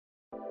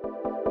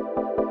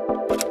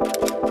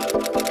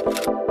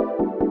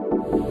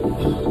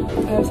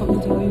I have something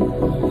to tell you.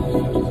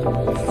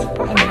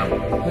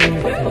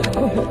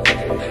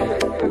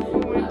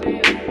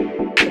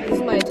 This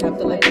is my attempt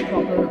at like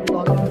proper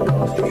vlogging.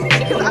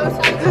 Because I was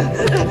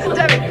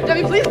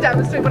Debbie, please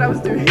demonstrate what I was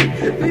doing.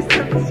 Please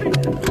demonstrate.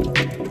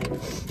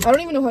 I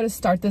don't even know how to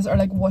start this or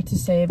like what to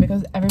say,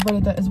 because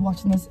everybody that is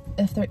watching this,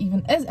 if there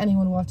even is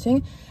anyone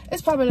watching,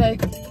 is probably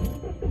like,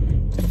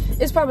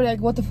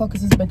 what the fuck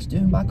is this bitch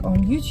doing back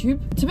on YouTube?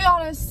 To be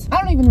honest,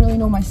 I don't even really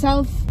know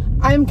myself.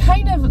 I'm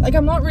kind of like,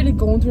 I'm not really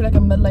going through like a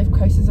midlife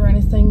crisis or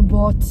anything,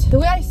 but the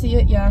way I see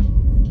it, yeah,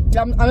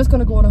 I'm just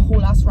gonna go on a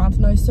whole ass rant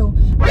now. So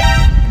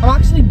I'm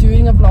actually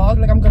doing a vlog,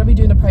 like I'm gonna be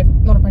doing a private,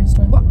 not a private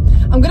story, what?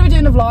 I'm gonna be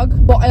doing a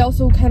vlog, but I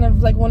also kind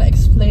of like want to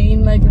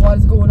explain like what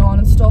is going on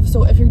and stuff.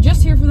 So if you're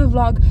just here for the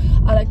vlog,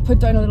 I like put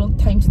down a little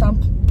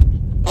timestamp.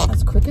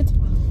 That's cricket.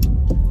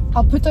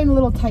 I'll put down a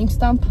little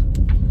timestamp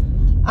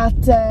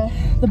at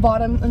the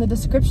bottom in the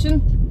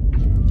description,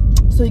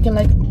 so you can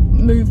like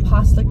move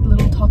past like the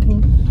little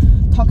talking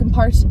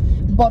part.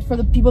 But for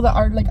the people that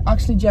are like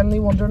actually genuinely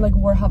wondering like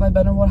where have I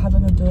been or what have I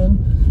been doing,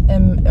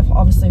 if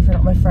obviously if you're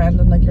not my friend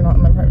and like you're not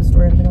in my private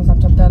story or anything on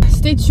Snapchat, then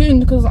stay tuned,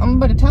 because I'm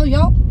about to tell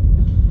y'all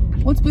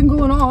what's been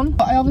going on.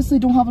 But I obviously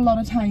don't have a lot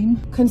of time,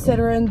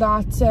 considering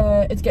that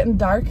it's getting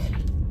dark.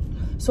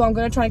 So I'm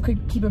gonna try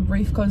and keep it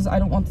brief, because I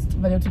don't want this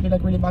video to be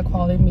like really bad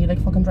quality of me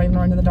like fucking driving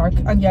around in the dark.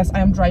 And yes, I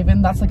am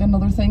driving, that's like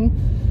another thing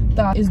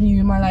that is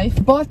new in my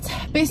life. But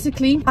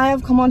basically, I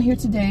have come on here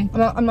today.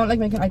 I'm not like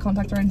making eye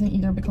contact or anything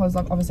either, because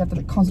like, obviously I have to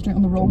like concentrate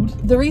on the road.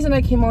 The reason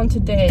I came on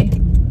today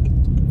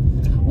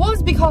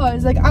was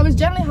because like I was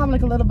generally having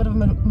like a little bit of a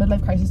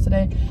midlife crisis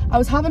today. I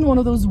was having one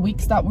of those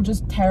weeks that were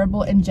just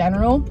terrible in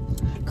general,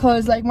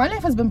 because like my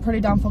life has been pretty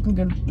damn fucking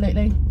good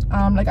lately.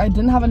 Like I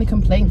didn't have any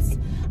complaints.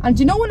 And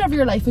you know, whenever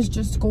your life is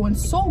just going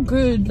so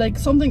good, like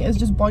something is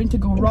just bound to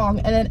go wrong,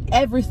 and then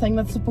everything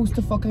that's supposed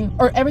to fucking,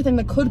 or everything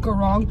that could go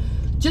wrong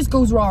just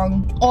goes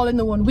wrong all in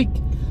the 1 week.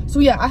 So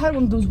yeah, I had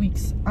one of those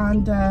weeks,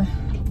 and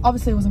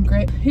obviously it wasn't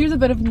great. Here's a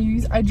bit of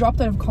news. I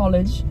dropped out of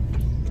college,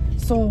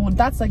 so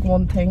that's like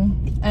one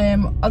thing.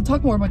 I'll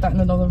talk more about that in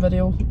another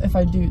video if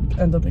I do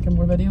end up making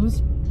more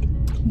videos.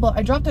 But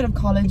I dropped out of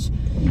college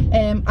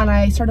and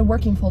I started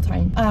working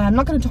full-time. I'm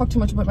not going to talk too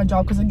much about my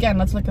job, because again,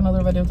 that's like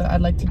another video that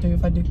I'd like to do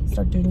if I do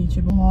start doing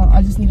YouTube.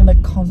 I just need to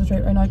like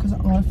concentrate right now, because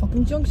I'm on a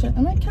fucking junction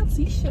and I can't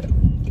see shit.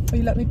 Will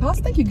you let me pass?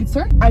 Thank you, good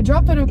sir. I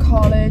dropped out of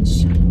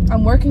college.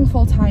 I'm working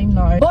full-time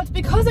now. But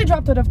because I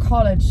dropped out of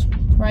college,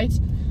 right,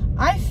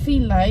 I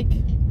feel like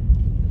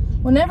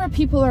whenever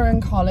people are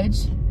in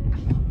college,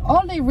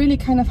 all they really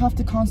kind of have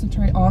to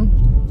concentrate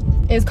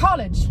on is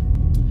college.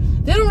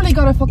 They don't really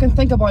gotta fucking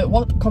think about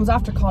what comes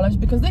after college,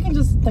 because they can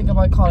just think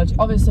about college,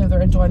 obviously if they're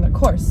enjoying their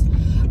course.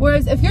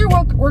 Whereas if you're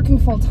working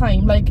full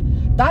time, like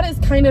that is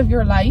kind of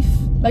your life.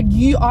 Like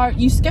you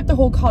skip the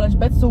whole college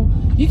bit, so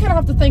you kind of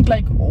have to think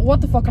like,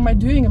 what the fuck am I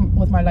doing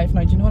with my life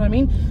now? Do you know what I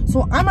mean?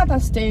 So I'm at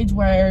that stage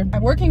where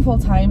I'm working full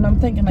time and I'm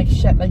thinking like,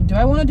 shit, like do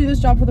I want to do this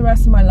job for the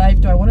rest of my life?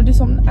 Do I want to do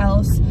something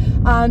else?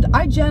 And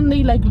I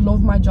genuinely like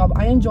love my job.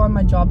 I enjoy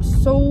my job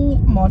so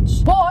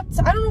much, but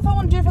I don't know if I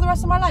want to do it for the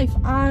rest of my life.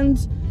 And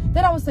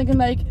then I was thinking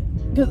like,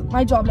 because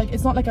my job, like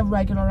it's not like a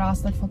regular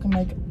ass like fucking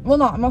like, well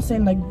not, I'm not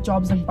saying like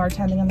jobs like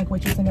bartending and like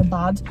waitressing are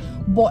bad,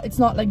 but it's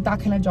not like that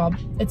kind of job.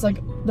 It's like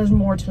there's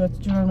more to it,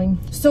 do you know what I mean?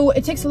 So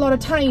it takes a lot of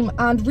time,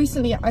 and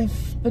recently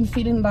I've been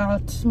feeling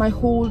that my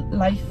whole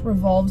life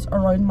revolves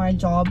around my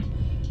job,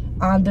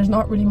 and there's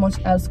not really much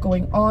else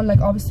going on.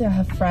 Like obviously I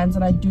have friends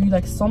and I do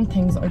like some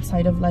things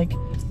outside of like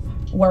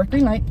work.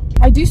 Like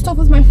I do stuff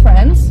with my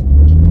friends,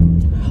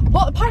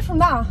 but apart from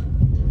that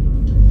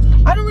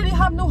I don't really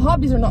have no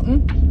hobbies or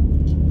nothing.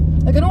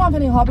 Like I don't have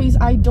any hobbies.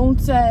 I don't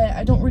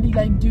really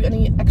like do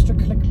any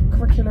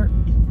extracurricular,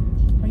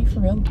 are you for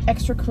real?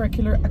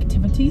 Extracurricular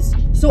activities.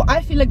 So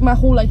I feel like my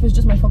whole life is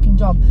just my fucking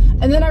job.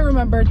 And then I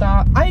remembered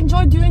that I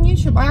enjoy doing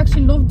YouTube. I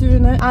actually love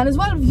doing it. And as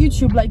well with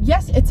YouTube, like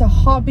yes, it's a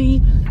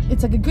hobby.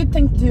 It's like a good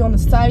thing to do on the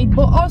side,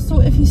 but also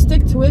if you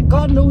stick to it,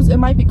 God knows it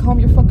might become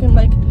your fucking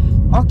like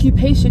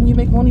occupation. You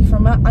make money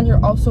from it and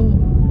you're also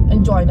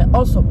enjoying it.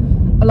 Also,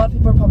 a lot of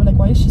people are probably like,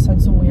 why does she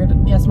sound so weird?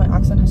 Yes, my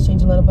accent has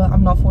changed a little bit.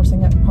 I'm not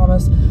forcing it, I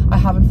promise. I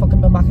haven't fucking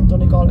been back in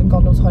Donegal in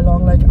God knows how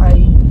long. Like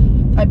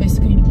I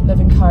basically live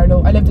in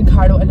Carlow. I lived in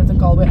Carlow, I lived in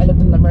Galway, I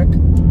lived in Limerick.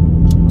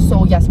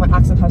 So yes, my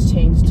accent has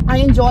changed. I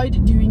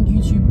enjoyed doing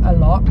YouTube a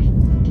lot,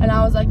 and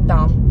I was like,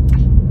 damn,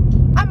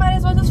 I might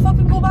as well just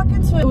fucking go back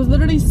into it. It was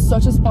literally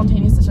such a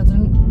spontaneous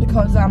decision,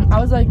 because I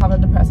was like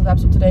having a depressive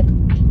episode today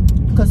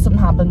because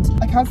something happened.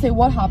 I can't say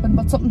what happened,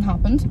 but something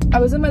happened. I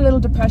was in my little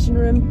depression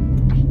room.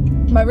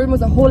 My room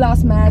was a whole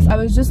ass mess. I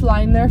was just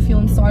lying there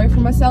feeling sorry for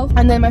myself,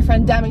 and then my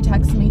friend Demi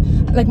texted me.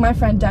 Like my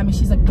friend Demi,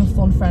 she's like the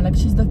fun friend, like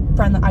she's the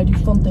friend that I do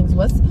fun things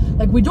with.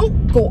 Like we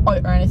don't go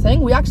out or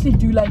anything, we actually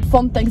do like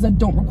fun things that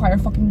don't require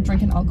fucking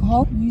drinking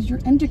alcohol. Use your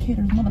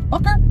indicators,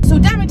 motherfucker. So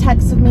Demi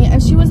texted me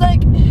and she was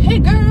like, hey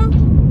girl,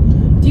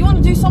 do you want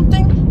to do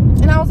something?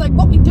 And I was like,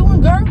 what we doing,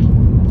 girl?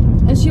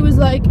 And she was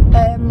like,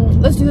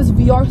 let's do this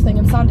VR thing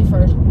in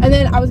Sandyford. And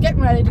then I was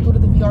getting ready to go to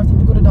the VR thing,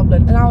 to go to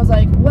Dublin, and I was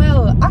like,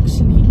 well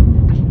actually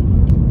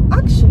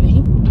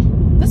actually,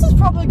 this is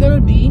probably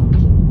gonna be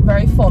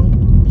very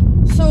fun.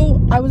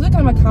 So I was looking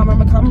at my camera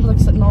was like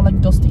sitting all like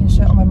dusty and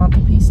shit on my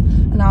mantelpiece,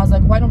 and I was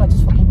like, why don't I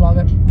just fucking vlog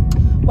it?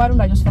 Why don't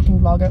I just fucking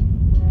vlog it?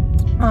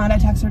 And I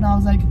texted her and I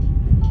was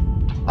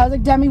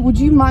like, Demi, would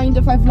you mind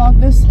if I vlog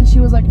this? And she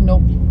was like, no,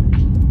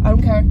 I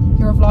don't care,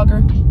 you're a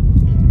vlogger,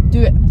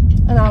 do it.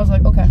 And I was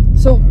like, okay.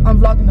 So I'm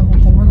vlogging the whole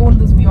thing. We're going to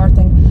this VR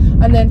thing,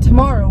 and then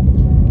tomorrow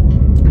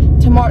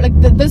like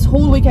this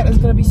whole weekend is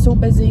going to be so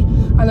busy,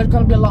 and there's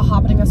going to be a lot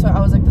happening. That's why I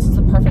was like, this is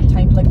the perfect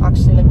time to like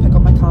actually like pick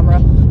up my camera.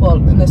 Well,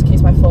 in this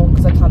case my phone,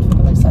 because I can't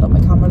fucking like set up my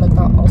camera like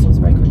that. Also, it's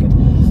very crooked.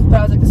 But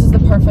I was like, this is the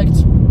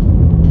perfect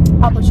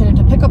opportunity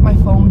to pick up my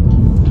phone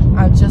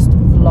and just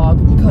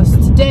vlog, because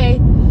today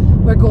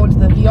we're going to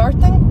the VR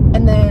thing,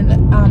 and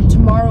then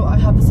tomorrow I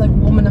have this like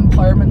woman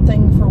empowerment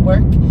thing for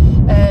work.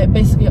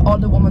 Basically all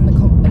the women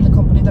in the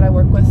company that I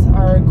work with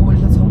are going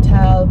to this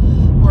hotel.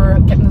 We're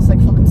getting this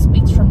like fucking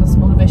speech from this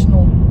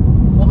motivational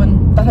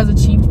woman that has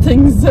achieved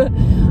things.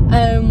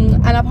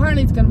 And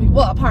apparently it's gonna be,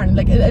 well,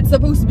 apparently like it's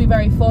supposed to be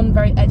very fun,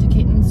 very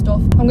educating and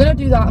stuff. I'm gonna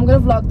do that. I'm gonna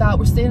vlog that.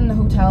 We're staying in the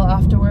hotel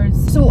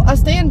afterwards. So I'll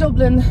stay in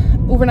Dublin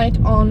overnight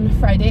on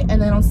Friday,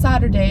 and then on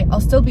Saturday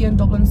I'll still be in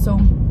Dublin. So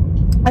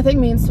I think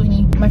me and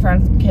Sweeney, my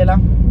friend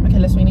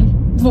Michaela Sweeney,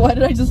 why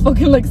did I just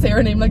fucking like say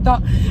her name like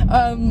that?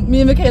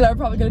 Me and Michaela are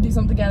probably gonna do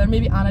something together,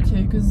 maybe Anna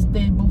too, because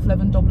they both live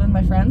in Dublin,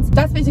 my friends.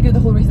 That's basically the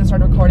whole reason I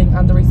started recording,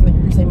 and the reason that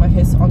you're seeing my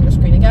face on your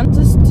screen again.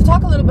 Just to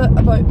talk a little bit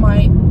about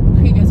my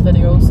previous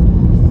videos.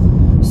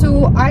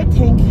 So I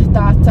think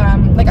that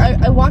like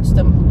I watched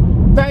them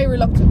very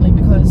reluctantly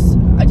because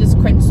I just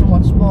cringed so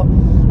much, but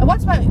I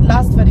watched my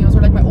last videos,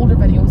 or like my older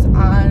videos,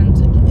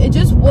 and it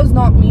just was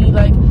not me.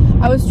 Like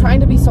I was trying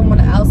to be someone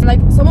else, and like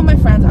some of my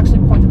friends actually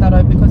pointed that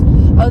out, because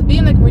I was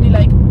being like really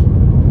like,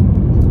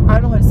 I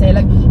don't know how to say it,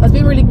 like I was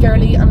being really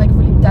girly and like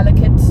really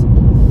delicate,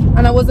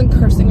 and I wasn't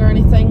cursing or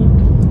anything,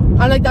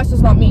 and like that's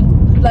just not me.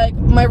 Like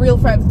my real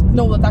friends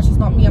know that that's just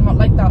not me. I'm not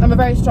like that. I'm a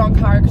very strong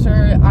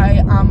character. I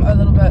am a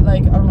little bit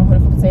like, I don't know how to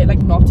fucking say it, like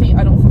naughty.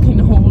 I don't fucking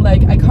know.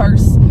 Like I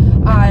curse,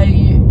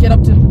 I get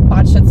up to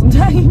bad shit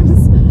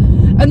sometimes.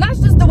 And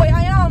that's just the way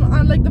I am.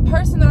 And like the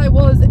person that I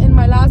was in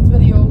my last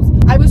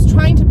videos, I was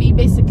trying to be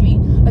basically,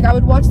 like I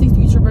would watch these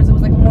YouTubers. It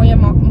was like Moya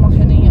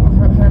Mohini, or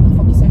however the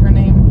fuck you say her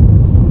name.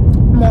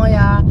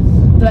 Moya,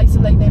 the likes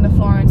of like Nana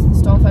Florence and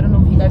stuff. I don't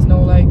know if you guys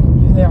know like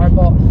who they are,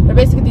 but they're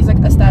basically these like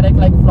aesthetic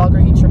like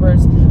vlogger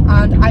YouTubers,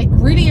 and I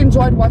really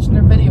enjoyed watching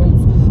their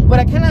videos. But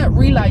I kind of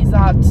realized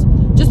that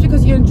just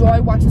because you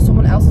enjoy watching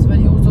someone else's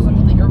videos doesn't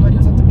mean that your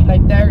videos have to be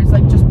like theirs.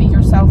 Like just be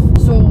yourself.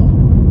 So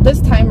this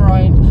time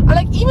around, and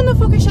like even the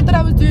fucking shit that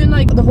I was doing,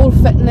 like the whole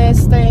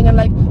fitness thing, and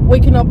like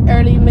waking up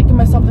early and making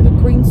myself like a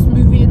green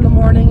smoothie in the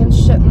morning and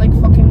shit, and like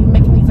fucking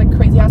making these like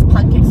crazy ass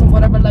pancakes and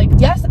whatever, like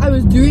yes, I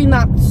was doing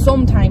that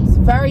sometimes,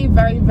 very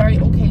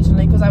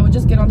occasionally, because I would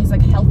just get on these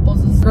like health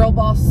buzzes, girl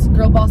boss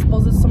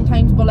buzzes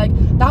sometimes, but like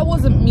that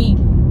wasn't me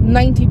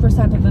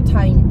 90% of the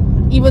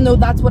time, even though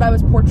that's what I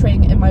was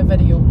portraying in my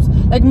videos.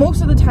 Like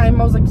most of the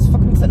time I was like just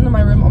fucking sitting in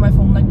my room on my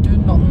phone like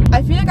doing nothing.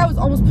 I feel like I was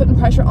almost putting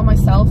pressure on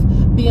myself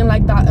being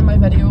like that in my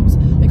videos,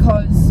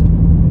 because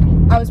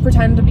I was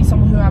pretending to be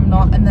someone who I'm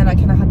not, and then I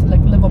kind of had to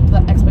like live up to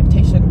that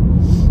expectation.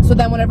 So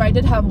then whenever I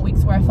did have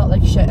weeks where I felt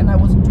like shit and I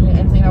wasn't doing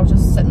anything, I was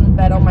just sitting in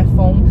bed on my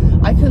phone,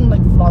 I couldn't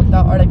like vlog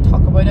that or like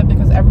talk about it,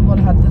 because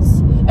everybody had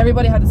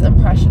this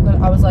impression that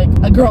I was like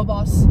a girl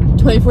boss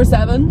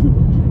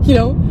 24/7, you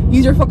know,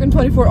 use your fucking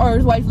 24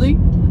 hours wisely,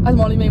 as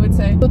Molly May would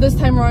say. So this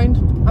time around,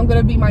 I'm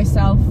gonna be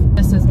myself.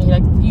 This is me.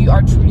 Like you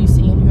are truly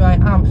seeing who I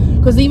am.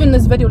 Because even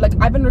this video, like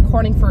I've been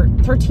recording for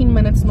 13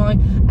 minutes now,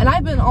 and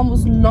I've been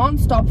almost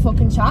non-stop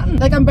fucking chatting.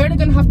 Like I'm barely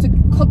gonna have to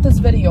cut this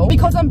video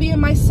because I'm being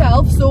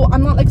myself. So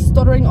I'm not like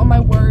stuttering on my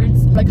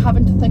words, like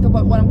having to think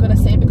about what I'm gonna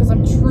say, because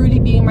I'm truly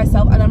being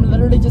myself and I'm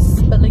literally just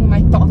spilling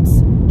my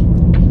thoughts.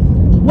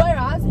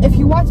 Whereas if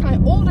you watch my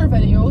older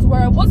videos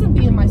where I wasn't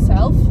being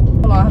myself,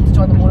 hold on, I have to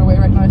join the motorway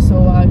right now,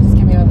 so just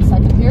give me a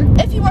second here.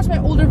 If you watch my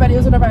older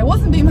videos whenever I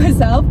wasn't being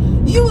myself,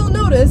 you will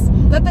notice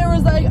that there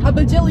was like a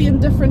bajillion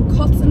different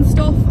cuts and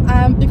stuff,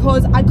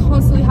 because I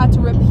constantly had to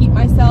repeat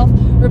myself,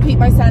 repeat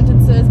my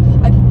sentences.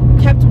 I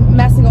kept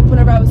messing up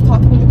whenever I was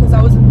talking, because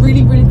I was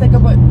really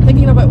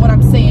thinking about what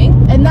I'm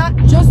saying, and that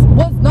just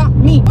was not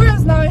me.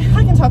 Whereas now I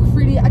can talk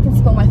freely, I can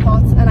spill my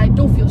thoughts, and I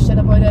don't feel shit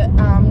about it,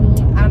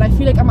 and I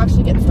feel like I'm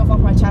actually getting stuff off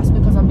my chest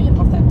because I'm being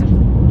authentic.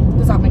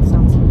 Does that make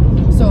sense?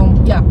 So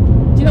yeah,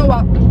 do you know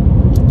what?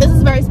 This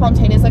is very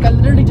spontaneous. Like I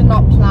literally did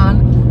not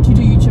plan to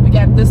do YouTube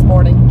again this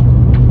morning.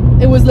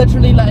 It was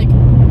literally like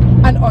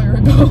an hour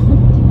ago.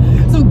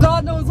 So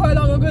God knows how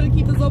long I'm going to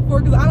keep this up for,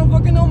 because I don't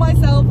fucking know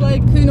myself.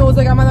 Like who knows,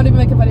 like I might not even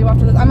make a video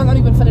after this. I might not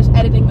even finish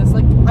editing this.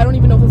 Like I don't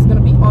even know if this is going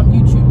to be on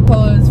YouTube,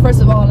 because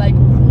first of all, like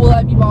will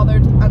I be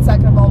bothered, and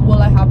second of all,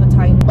 will I have the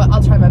time? But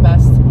I'll try my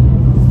best.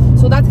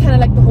 So that's kind of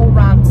like the whole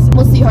rant.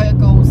 We'll see how it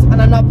goes,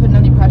 and I'm not putting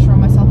any pressure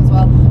on myself as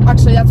well.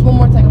 Actually, that's one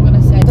more thing I'm going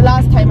to say. The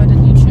last time I did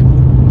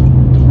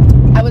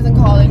YouTube, I was in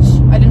college,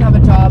 I didn't have a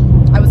job,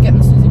 I was getting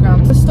the Susie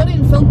Grams. I was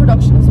studying film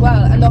production as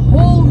well, and the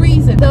whole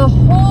reason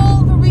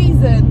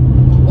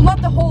well,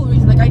 not the whole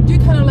reason, like I do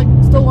kind of like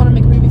still want to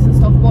make movies and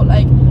stuff, but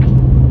like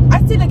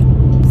I'd say like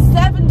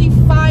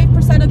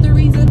 75% of the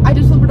reason I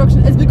did film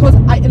production is because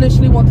I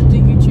initially wanted to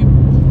do YouTube.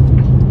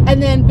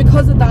 And then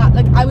because of that,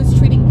 like I was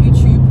treating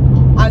YouTube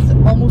as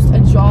almost a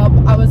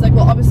job. I was like,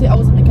 well, obviously I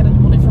wasn't making any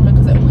money from it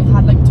because I only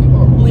had like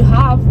only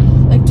have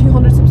like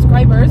 200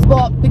 subscribers,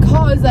 but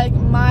because like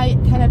my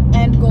kind of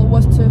end goal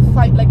was to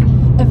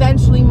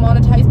eventually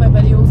monetize my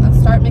videos and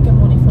start making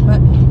money from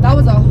it, that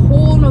was a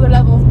whole nother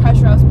level of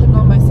pressure I was putting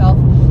on myself,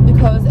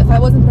 because if I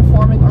wasn't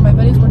performing or my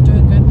videos weren't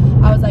doing good,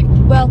 I was like,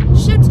 well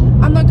shit,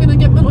 I'm not gonna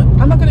get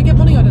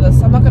money out of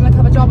this, I'm not gonna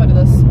have a job out of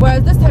this.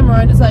 Whereas this time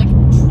around it's like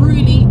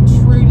truly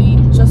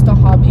just a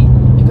hobby,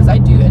 because I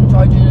do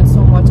enjoy doing it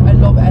so much. I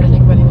love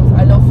editing videos,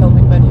 I love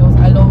filming videos,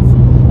 I love,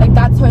 like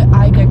that's how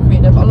I get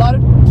creative. A lot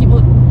of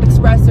people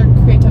express their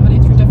creativity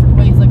through different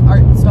ways, like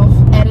art and stuff.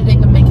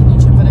 Editing and making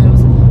YouTube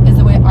videos is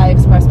the way I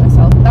express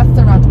myself. That's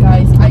the rant,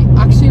 guys. I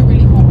actually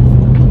really hope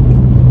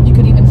you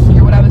could even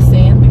hear what I was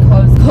saying,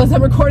 because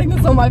I'm recording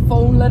this on my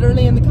phone,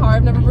 literally in the car.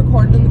 I've never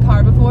recorded in the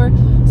car before,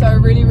 so I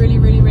really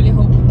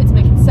hope it's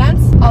making sense.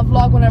 I'll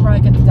vlog whenever I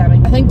get to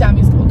Demi. I think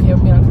Demi's okay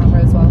with me on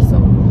camera as well, so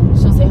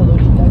she'll say hello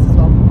to you guys as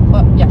well.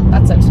 But yeah,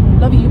 that's it.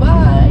 Love you,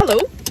 bye. Hello,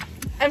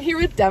 I'm here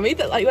with Demi.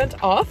 The light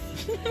went off.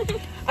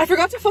 I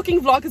forgot to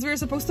fucking vlog because we were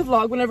supposed to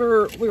vlog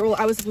whenever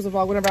I was supposed to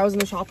vlog whenever I was in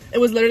the shop. It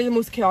was literally the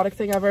most chaotic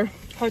thing ever.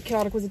 How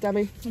chaotic was it,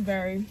 Demi?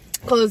 Very.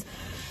 Because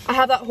I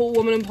have that whole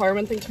woman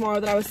empowerment thing tomorrow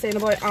that I was saying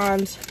about,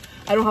 and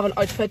I don't have an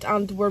outfit,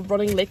 and we're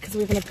running late because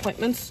we have an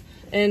appointment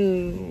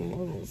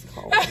in, what's it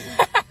called?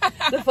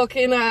 The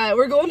fucking,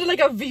 we're going to like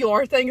a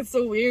VR thing. It's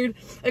so weird.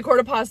 At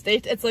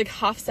 8:15, it's like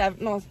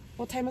 7:30. No,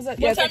 what time is it?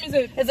 What time is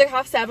it? It's like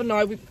 7:30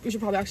 now. We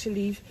should probably actually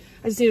leave.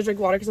 I just need to drink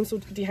water because I'm so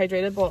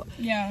dehydrated, but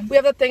yeah. We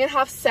have that thing at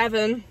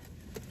 7:30.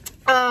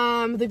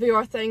 The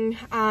VR thing,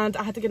 and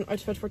I had to get an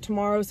outfit for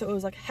tomorrow, so it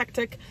was like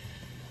hectic.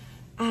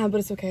 But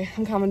it's okay.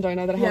 I'm calming down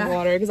now that I have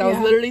water, because I was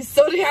literally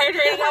so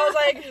dehydrated. I was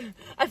like,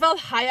 I felt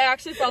high. I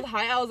actually felt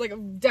high. I was like,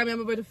 Demi,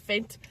 I'm about to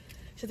faint.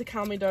 She had to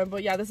calm me down.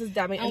 But yeah, this is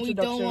Demi introduction. We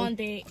don't want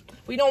that.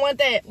 We don't want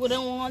that. We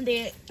don't want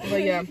that.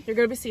 But yeah, you're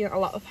gonna be seeing a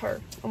lot of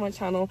her on my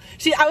channel.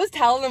 I was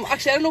telling them,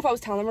 actually I don't know if I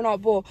was telling them or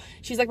not, but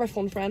she's like my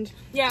fun friend.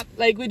 Yeah.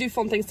 Like we do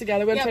fun things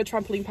together. We went to a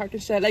trampoline park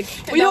and shit. Like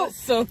we don't.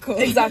 So cool.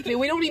 Exactly.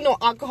 We don't need no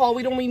alcohol.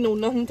 We don't need no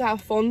nothing to have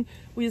fun.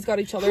 We just got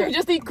each other. We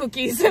just need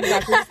cookies.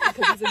 Exactly. Just eat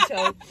cookies and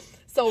chill.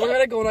 So we're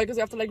gonna go now because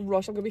we have to like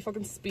rush. I'm gonna be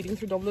fucking speeding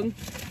through Dublin.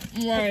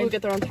 Right. We'll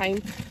get there on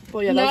time.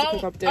 But yeah, that was a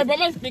quick update. I brought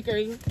my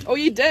speakers. Oh,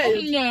 you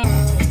did? Yeah.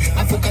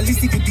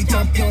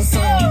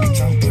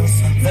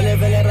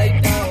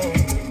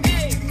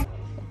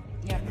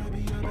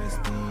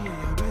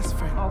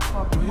 Oh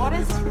fuck. What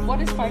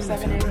is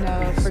 5'7" in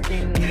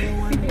freaking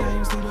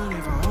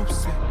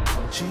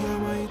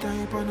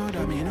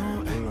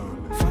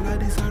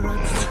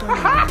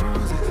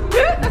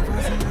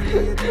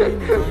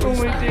oh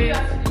my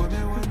god.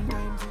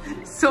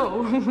 So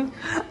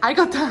I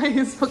got the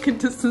highest fucking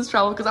distance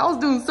travel because I was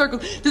doing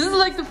circles. This is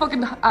like the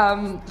fucking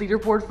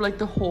leaderboard for like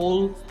the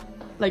whole,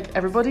 like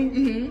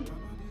everybody.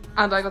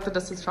 And I got the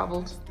distance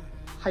traveled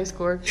high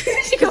score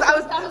because I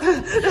was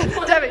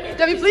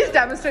Debbie, please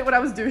demonstrate what I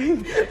was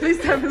doing. Please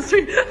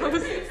demonstrate. I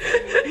was,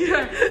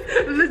 yeah,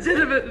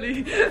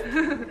 legitimately.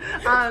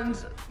 And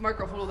Mark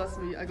Ruffalo, that's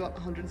me. I got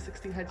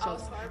 116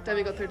 headshots.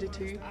 Debbie got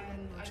 32. And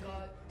I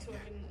got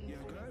 200.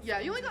 Yeah,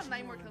 you only got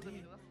 9 more kills than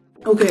me though.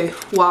 Okay,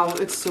 wow,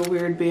 it's so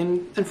weird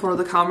being in front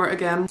of the camera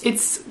again.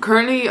 It's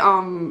currently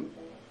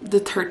the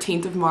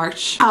 13th of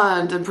March,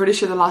 and I'm pretty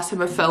sure the last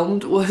time I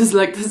filmed was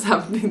like the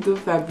 17th of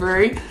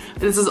February. And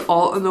this is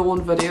all in the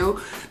one video,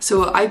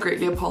 so I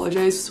greatly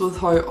apologize with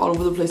how all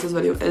over the place this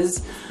video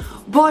is.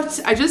 But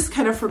I just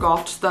kind of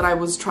forgot that I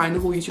was trying the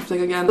whole YouTube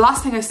thing again. The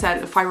last thing I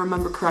said, if I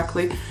remember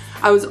correctly,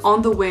 I was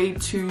on the way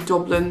to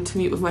Dublin to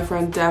meet with my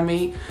friend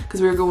Demi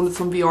because we were going to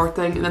some VR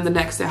thing, and then the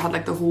next day I had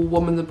like the whole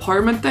woman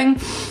empowerment thing.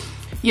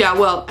 Yeah,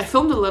 well, I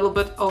filmed a little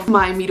bit of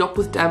my meetup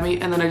with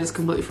Demi, and then I just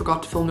completely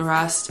forgot to film the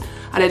rest.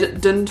 And I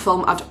didn't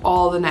film at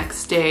all the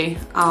next day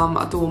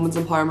at the women's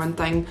empowerment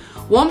thing.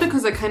 1,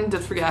 because I kind of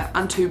did forget,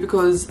 and 2,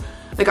 because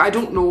like I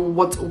don't know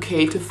what's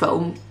okay to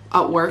film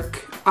at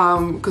work.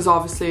 Because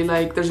obviously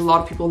like there's a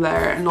lot of people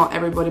there and not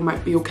everybody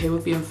might be okay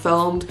with being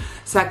filmed.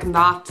 Second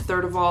that,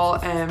 third of all,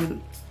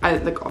 I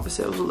like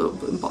obviously I was a little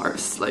bit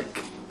embarrassed.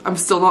 Like I'm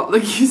still not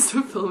like used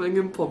to filming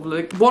in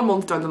public. 1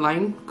 month down the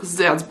line, because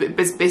yeah, it's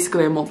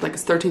basically a month, like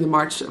it's 13th of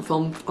March, I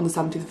filmed on the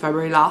 17th of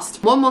February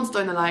last. 1 month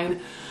down the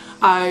line,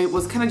 I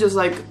was kind of just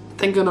like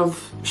thinking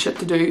of shit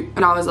to do,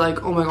 and I was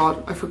like, oh my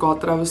god, I forgot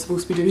that I was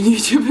supposed to be doing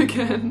YouTube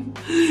again.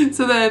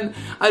 So then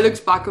I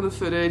looked back on the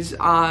footage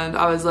and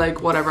I was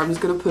like, whatever, I'm just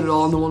gonna put it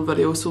all in the one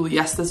video. So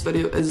yes, this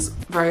video is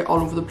very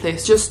all over the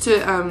place, just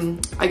to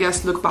I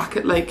guess look back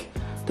at like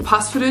the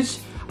past footage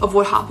of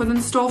what happened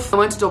and stuff. I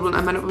went to Dublin,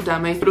 I met up with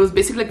Demi, but it was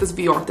basically like this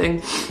VR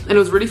thing, and it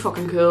was really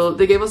fucking cool.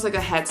 They gave us like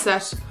a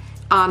headset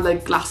and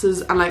like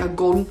glasses and like a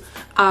gun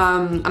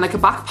and like a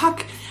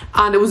backpack,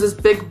 and it was this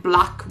big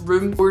black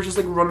room. We were just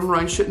like running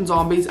around shooting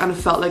zombies, and it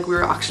felt like we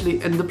were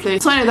actually in the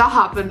place. So anyway, that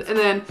happened, and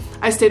then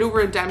I stayed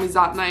over at Demi's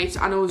that night,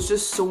 and it was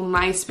just so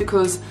nice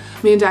because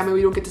me and Demi,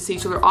 we don't get to see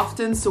each other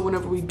often, so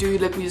whenever we do,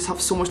 like, we just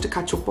have so much to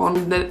catch up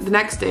on. The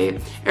next day,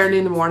 early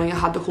in the morning, I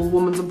had the whole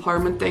women's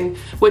empowerment thing,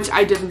 which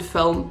I didn't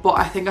film, but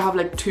I think I have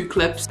like 2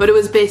 clips. But it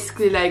was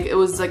basically like, it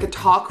was like a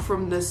talk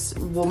from this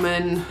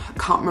woman, I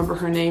can't remember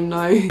her name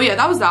now. But yeah,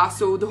 that was that.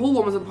 So the whole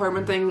women's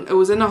empowerment thing, it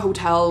was in a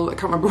hotel, I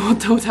can't remember what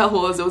the hotel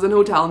was, it was in a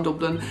hotel in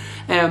Dublin.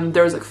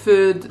 There was like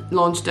food,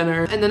 lunch,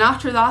 dinner, and then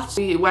after that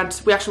we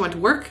actually went to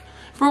work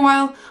for a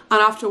while,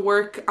 and after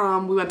work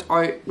we went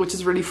out, which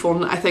is really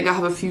fun. I think I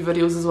have a few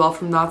videos as well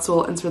from that, so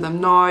I'll insert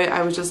them now.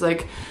 I was just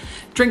like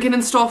drinking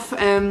and stuff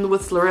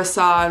with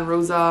Larissa and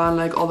Rosa and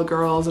like all the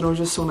girls, and it was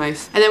just so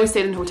nice. And then we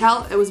stayed in a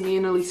hotel. It was me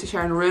and Elisa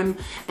sharing a room.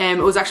 It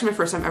was actually my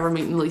first time ever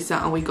meeting Elisa,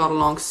 and we got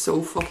along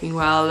so fucking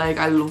well. Like,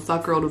 I love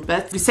that girl to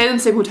bits. We stayed in the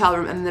same hotel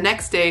room, and the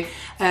next day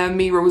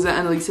me, Rosa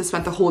and Elisa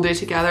spent the whole day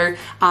together,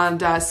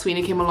 and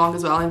Sweeney came along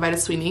as well. I invited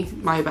Sweeney,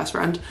 my best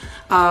friend,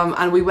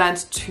 and we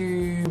went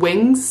to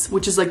Wings,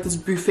 which is like this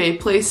buffet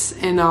place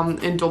in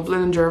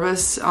Dublin and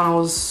Jervis, and it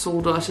was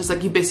so delicious.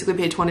 Like, you basically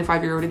pay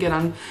 €25 to get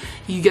in.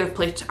 You get a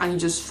plate and you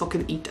just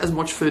fucking eat as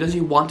much food as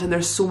you want, and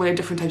there's so many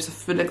different types of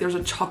food. Like, there's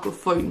a chocolate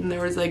fountain,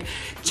 there was like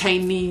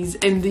Chinese,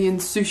 Indian,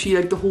 sushi,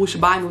 like the whole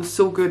shebang. It was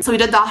so good. So we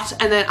did that,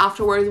 and then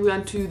afterwards we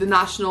went to the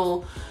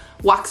National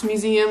Wax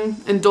Museum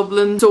in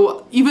Dublin.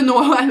 So even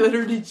though I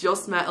literally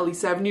just met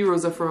Elisa, I've knew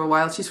Rosa for a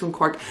while, she's from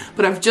Cork,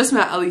 but I've just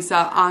met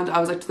Elisa, and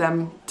I was like to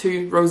them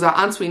too, Rosa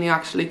and Sweeney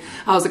actually,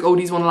 I was like, oh,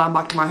 do you want to land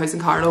back to my house in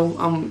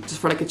Carlow, just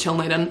for like a chill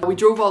night in. We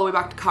drove all the way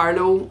back to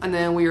Carlow, and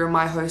then we were in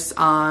my house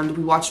and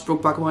we watched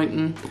Brokeback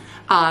Mountain,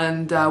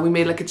 and we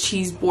made like a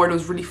cheese board. It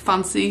was really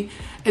fancy.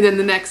 And then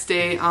the next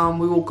day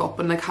we woke up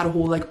and like had a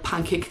whole like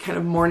pancake kind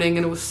of morning,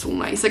 and it was so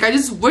nice. Like, I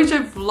just wish I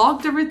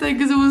vlogged everything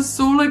because it was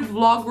so like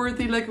vlog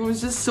worthy. Like, it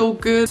was just so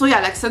good. So yeah,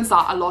 like since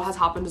that a lot has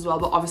happened as well,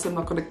 but obviously I'm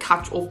not going to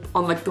catch up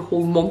on like the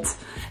whole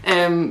month.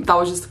 That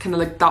was just kind of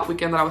like that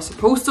weekend that I was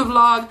supposed to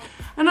vlog,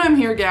 and now I'm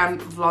here again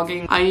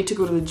vlogging. I need to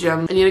go to the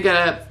gym. I need to get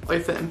an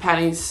outfit in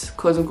Penny's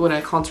because I'm going to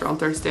a concert on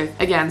Thursday.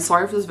 Again,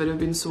 sorry for this video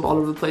being so all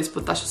over the place,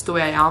 but that's just the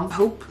way I am. I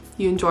hope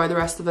you enjoy the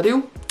rest of the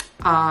video,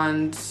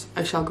 and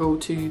I shall go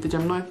to the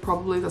gym now.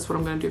 Probably that's what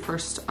I'm going to do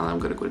first, and I'm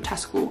going to go to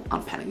Tesco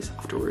and Penny's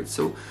afterwards,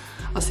 so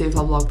I'll see if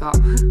I'll vlog that.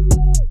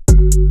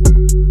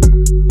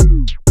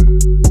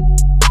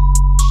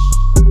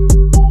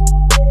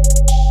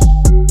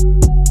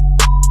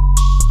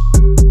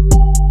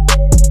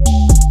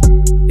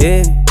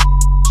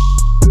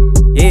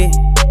 Yeah,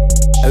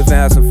 I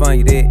found some fun,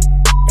 you did.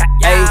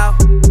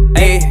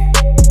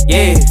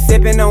 Yeah,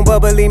 sipping on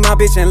bubbly, my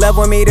bitch in love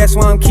with me, that's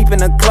why I'm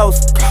keeping her close.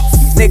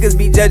 These niggas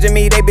be judging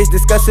me, they bitch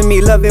discussing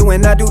me, love it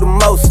when I do the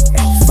most.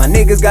 My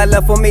niggas got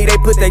love for me, they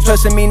put they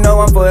trust in me, know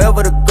I'm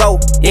forever to go.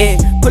 Yeah,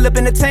 pull up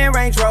in the 10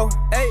 Range Rover,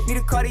 need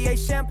a Cartier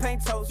champagne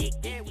toast.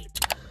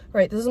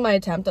 Right, this is my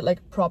attempt at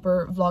like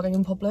proper vlogging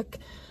in public.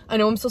 I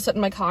know I'm still sitting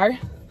in my car,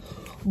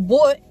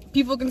 but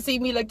people can see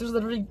me. Like, there's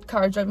literally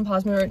cars driving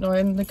past me right now,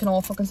 and they can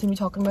all fucking see me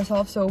talking to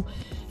myself, so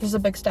this is a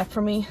big step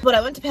for me. But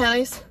I went to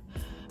Penny's,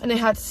 and they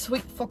had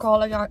sweet fuck all.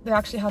 Like, they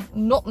actually had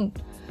nothing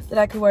that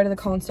I could wear to the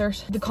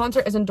concert. The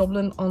concert is in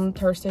Dublin on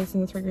Thursday. It's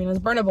in the Three Green, it's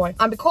Burna Boy.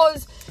 And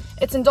because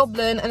it's in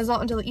Dublin and it's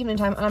not until the evening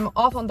time, and I'm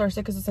off on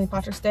Thursday because it's St.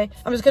 Patrick's Day,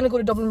 I'm just gonna go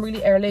to Dublin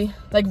really early,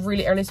 like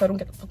really early, so I don't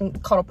get fucking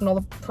caught up in all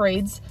the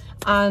parades.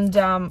 And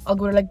I'll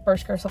go to like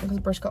Bershka or something,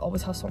 because Bershka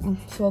always has something.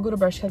 So I'll go to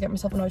Bershka, get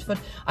myself an outfit.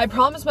 I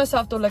promised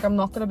myself though, like, I'm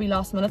not gonna be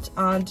last minute,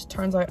 and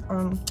turns out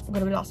I'm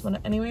gonna be last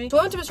minute anyway. So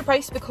I went to Mr.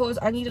 Price because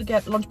I needed to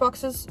get lunch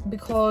boxes,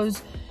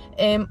 because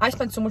I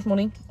spent so much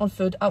money on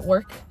food at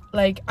work.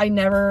 Like, I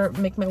never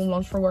make my own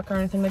lunch for work or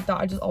anything like that.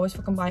 I just always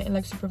fucking buy it in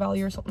like Super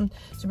Value or something.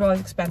 Super Value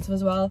is expensive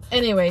as well.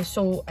 Anyway,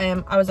 so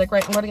I was like,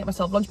 right, I'm gonna get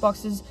myself lunch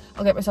boxes.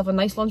 I'll get myself a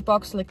nice lunch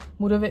box to like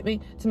motivate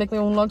me to make my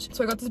own lunch.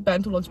 So I got this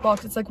bento lunch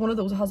box. It's like one of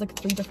those that has like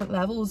 3 different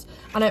levels,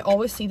 and I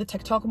always see the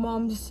TikTok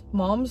mums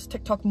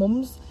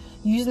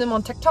using them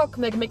on TikTok,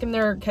 like making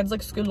their kids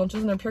like school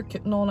lunches, and they're pure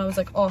cute and all. And I was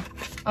like, oh,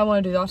 I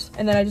want to do that.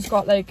 And then I just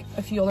got like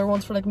a few other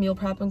ones for like meal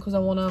prepping, because I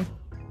want to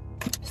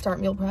start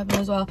meal prepping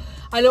as well.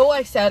 I know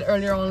I said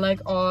earlier on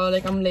like, oh,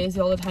 like I'm lazy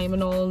all the time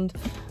and all, and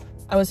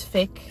I was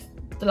fake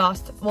the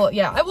last, well,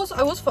 yeah, I was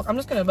I'm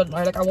just gonna admit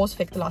now, like I was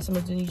fake the last time I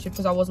was doing YouTube,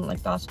 because I wasn't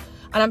like that,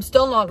 and I'm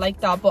still not like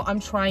that, but I'm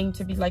trying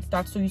to be like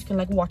that, so you can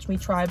like watch me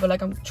try. But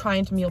like, I'm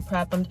trying to meal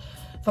prep, and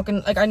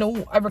fucking, like, I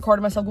know I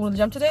recorded myself going to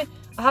the gym today.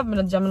 I haven't been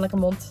in the gym in like a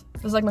month.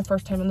 This is like my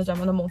first time in the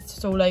gym in a month.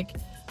 So like,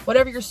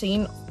 whatever you're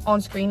seeing on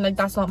screen, like,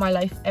 that's not my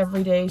life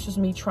every day. It's just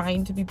me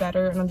trying to be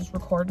better, and I'm just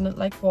recording it.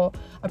 Like, but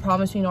I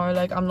promise you now,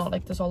 like, I'm not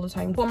like this all the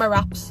time. For my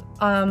wraps,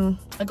 I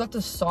got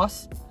this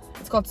sauce.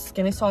 It's called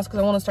skinny sauce, because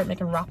I want to start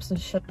making wraps and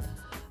shit.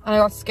 And I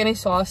got skinny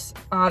sauce,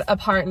 and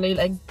apparently,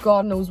 like,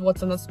 God knows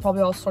what's in it. It's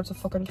probably all sorts of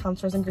fucking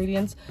cancerous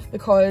ingredients,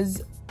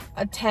 because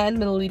a 10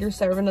 milliliter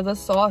serving of this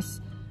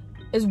sauce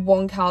is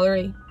 1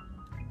 calorie,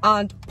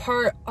 and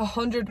per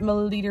 100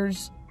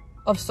 milliliters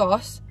of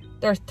sauce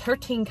there are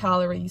 13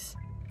 calories.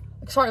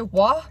 Like, sorry,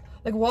 what?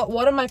 Like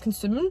what am I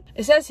consuming?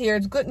 It says here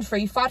it's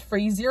gluten-free,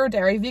 fat-free, zero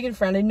dairy,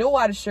 vegan-friendly, no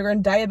added sugar,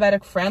 and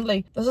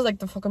diabetic-friendly. This is like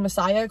the fucking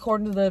messiah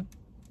according to the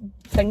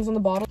things on the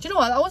bottle. Do you know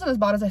what? That wasn't as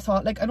bad as I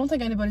thought. Like, I don't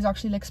think anybody's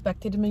actually like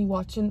spectated me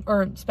watching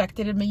or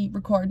spectated me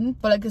recording,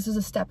 but like this is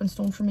a stepping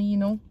stone for me, you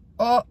know.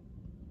 Oh,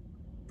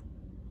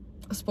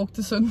 I spoke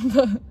too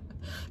soon.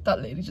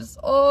 That lady just,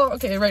 oh,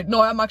 okay, right.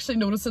 No, I'm actually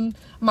noticing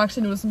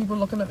people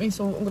looking at me,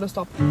 so I'm gonna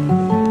stop.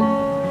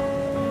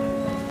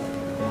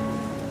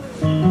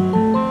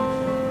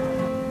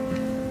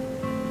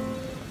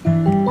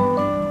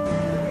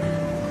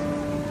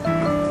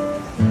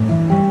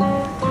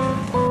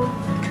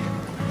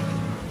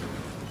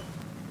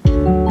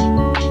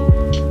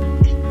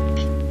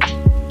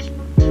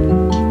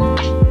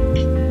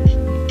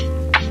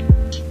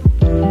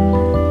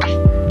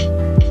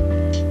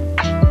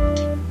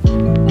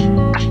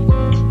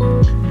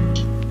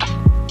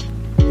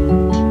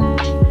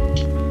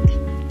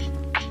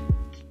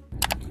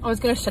 I was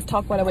gonna shit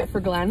talk while I wait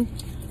for Glenn,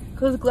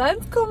 because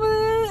Glenn's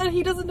coming and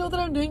he doesn't know that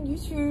I'm doing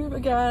YouTube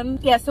again.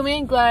 Yeah, so me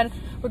and Glenn,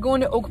 we're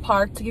going to Oak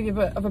Park. To give you a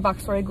bit of a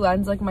backstory,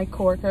 Glenn's like my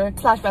co-worker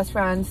slash best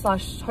friend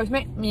slash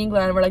housemate. Me and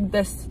Glenn, we're like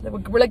this,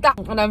 we're like that,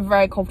 and I'm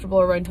very comfortable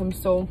around him,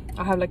 so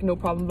I have like no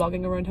problem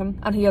vlogging around him,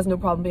 and he has no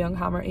problem being on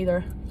camera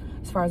either,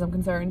 as far as I'm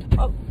concerned.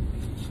 Oh,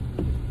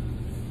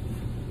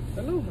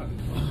 hello.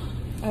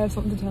 I have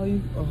something to tell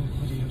you. Oh,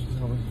 what do you have to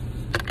tell me?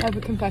 I have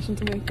a confession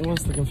to make.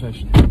 What's the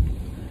confession?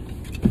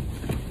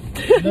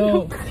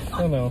 No,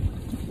 no, no.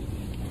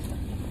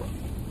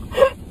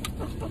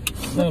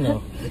 No,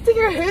 no. Take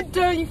your hood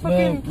down, you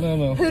fucking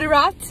no. hood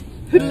rat.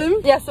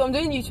 Hoodlum. Yeah, so I'm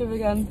doing YouTube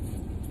again.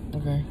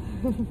 Okay.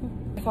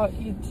 I thought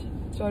you'd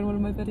join one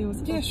of my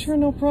videos. Yeah, sure,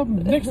 no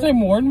problem. Next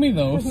time warn me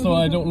though, so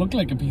I don't look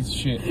like a piece of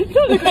shit. You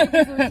don't look like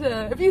a piece of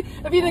shit.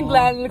 If you think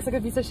Glenn looks like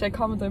a piece of shit,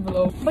 comment down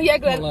below. But yeah,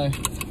 Glenn,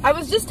 I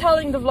was just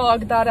telling the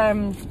vlog that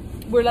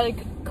we're like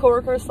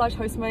co-worker slash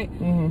housemate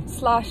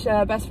slash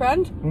best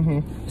friend.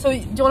 So do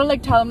you want to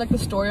like tell him like the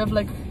story of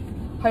like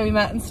how we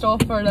met and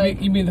stuff, or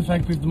like? You mean the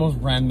fact we have the most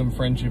random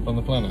friendship on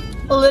the planet?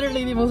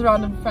 Literally the most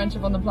random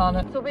friendship on the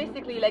planet. So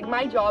basically, like,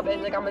 my job is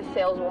like I'm a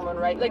saleswoman,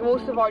 right? Like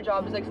most of our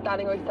job is like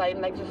standing outside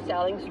and like just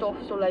selling stuff,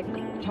 so like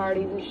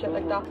charities and shit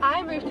like that.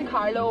 I moved to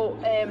Carlow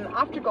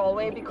after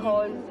Galway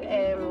because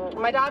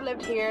my dad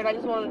lived here and I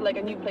just wanted like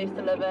a new place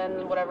to live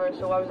in, whatever.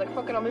 So I was like,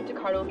 fucking, I'll move to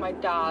Carlow with my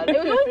dad. It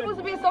was only supposed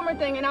to be a summer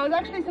thing, and I was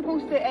actually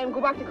supposed to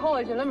go back to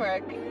college in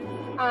Limerick.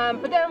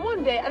 But then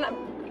one day, and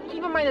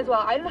keep in mind as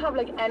well, I didn't have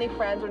like any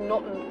friends or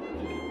nothing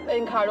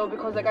in Carlow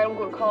because like I don't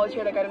go to college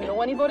here, like I didn't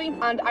know anybody.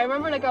 And I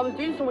remember like I was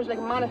doing so much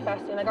like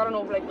manifesting, like I don't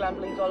know if like Glenn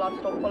believes all that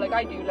stuff, but like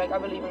I do, like I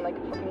believe in like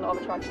fucking law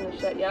of attraction and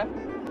shit, yeah?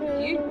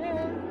 Do you?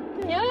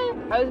 Yeah.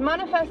 I was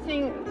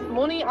manifesting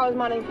money, I was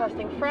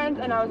manifesting friends,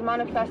 and I was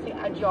manifesting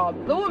a job.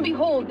 Lo and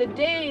behold, the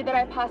day that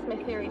I passed my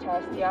theory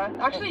test, yeah?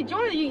 Actually, do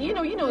you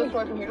know the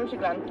story from here, don't you,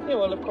 Glenn? Yeah,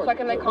 well, of course. So I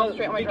can like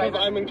concentrate on my driving.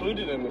 Because I'm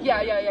included in this.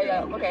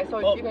 Yeah. Okay,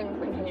 so you can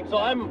continue. So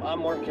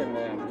I'm working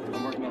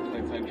outside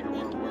Centre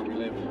where we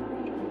live,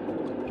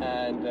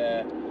 and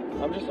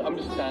I'm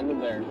just standing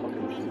there,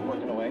 fucking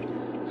working away.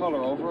 Call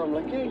her over. I'm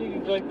like, hey,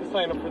 you'd like to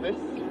sign up for this?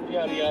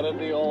 Yada yada,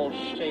 the old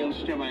shale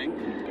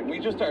shemang. And we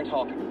just started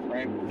talking,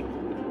 right?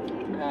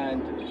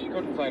 And she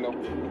couldn't sign up.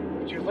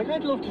 She was like,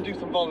 I'd love to do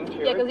some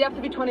volunteering. Yeah, because you have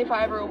to be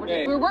 25 or over.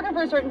 Yeah. We were working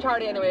for a certain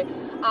charity anyway,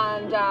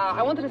 and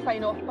I wanted to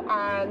sign up,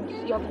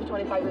 and you have to be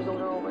 25 years old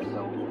or over,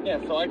 so. Yeah,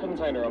 so I couldn't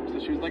sign her up. So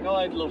she was like, oh,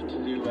 I'd love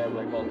to do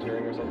like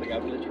volunteering or something.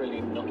 I've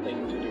literally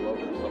nothing to do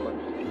over the summer.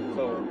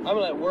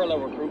 So we're allowed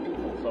to recruit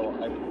people, so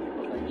I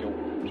was like, yo,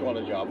 do you want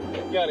a job?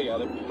 Yada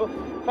yada.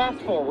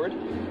 Fast forward,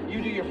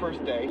 you do your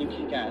first day, you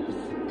kick ass.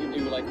 You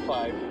do like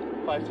five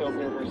sales on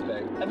your first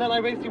day. And then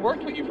I basically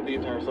worked with you for the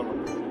entire summer.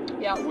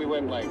 Yeah. We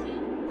went like,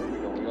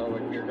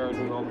 like beer gardens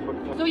and all the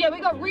fucking stuff. So yeah, we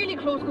got really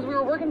close because we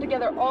were working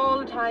together all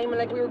the time, and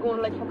like we were going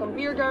to like fucking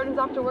beer gardens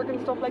after work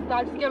and stuff like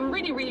that, just getting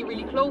really, really,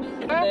 really close.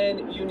 And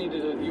then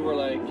you were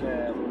like,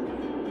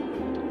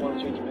 want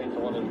to change your place, I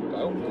want to move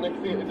out. And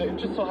next thing, it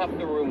just so happened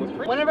the room was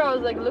free. Whenever I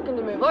was like looking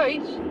to move out,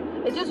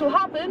 it just so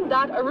happened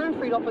that a room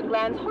freed up in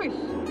Glenn's house.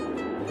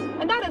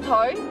 And that is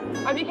how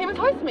I became his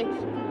housemate.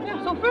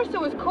 Yeah. So first it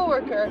was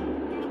co-worker,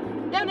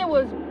 then it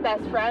was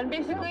best friend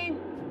basically,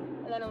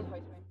 and then it was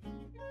housemate.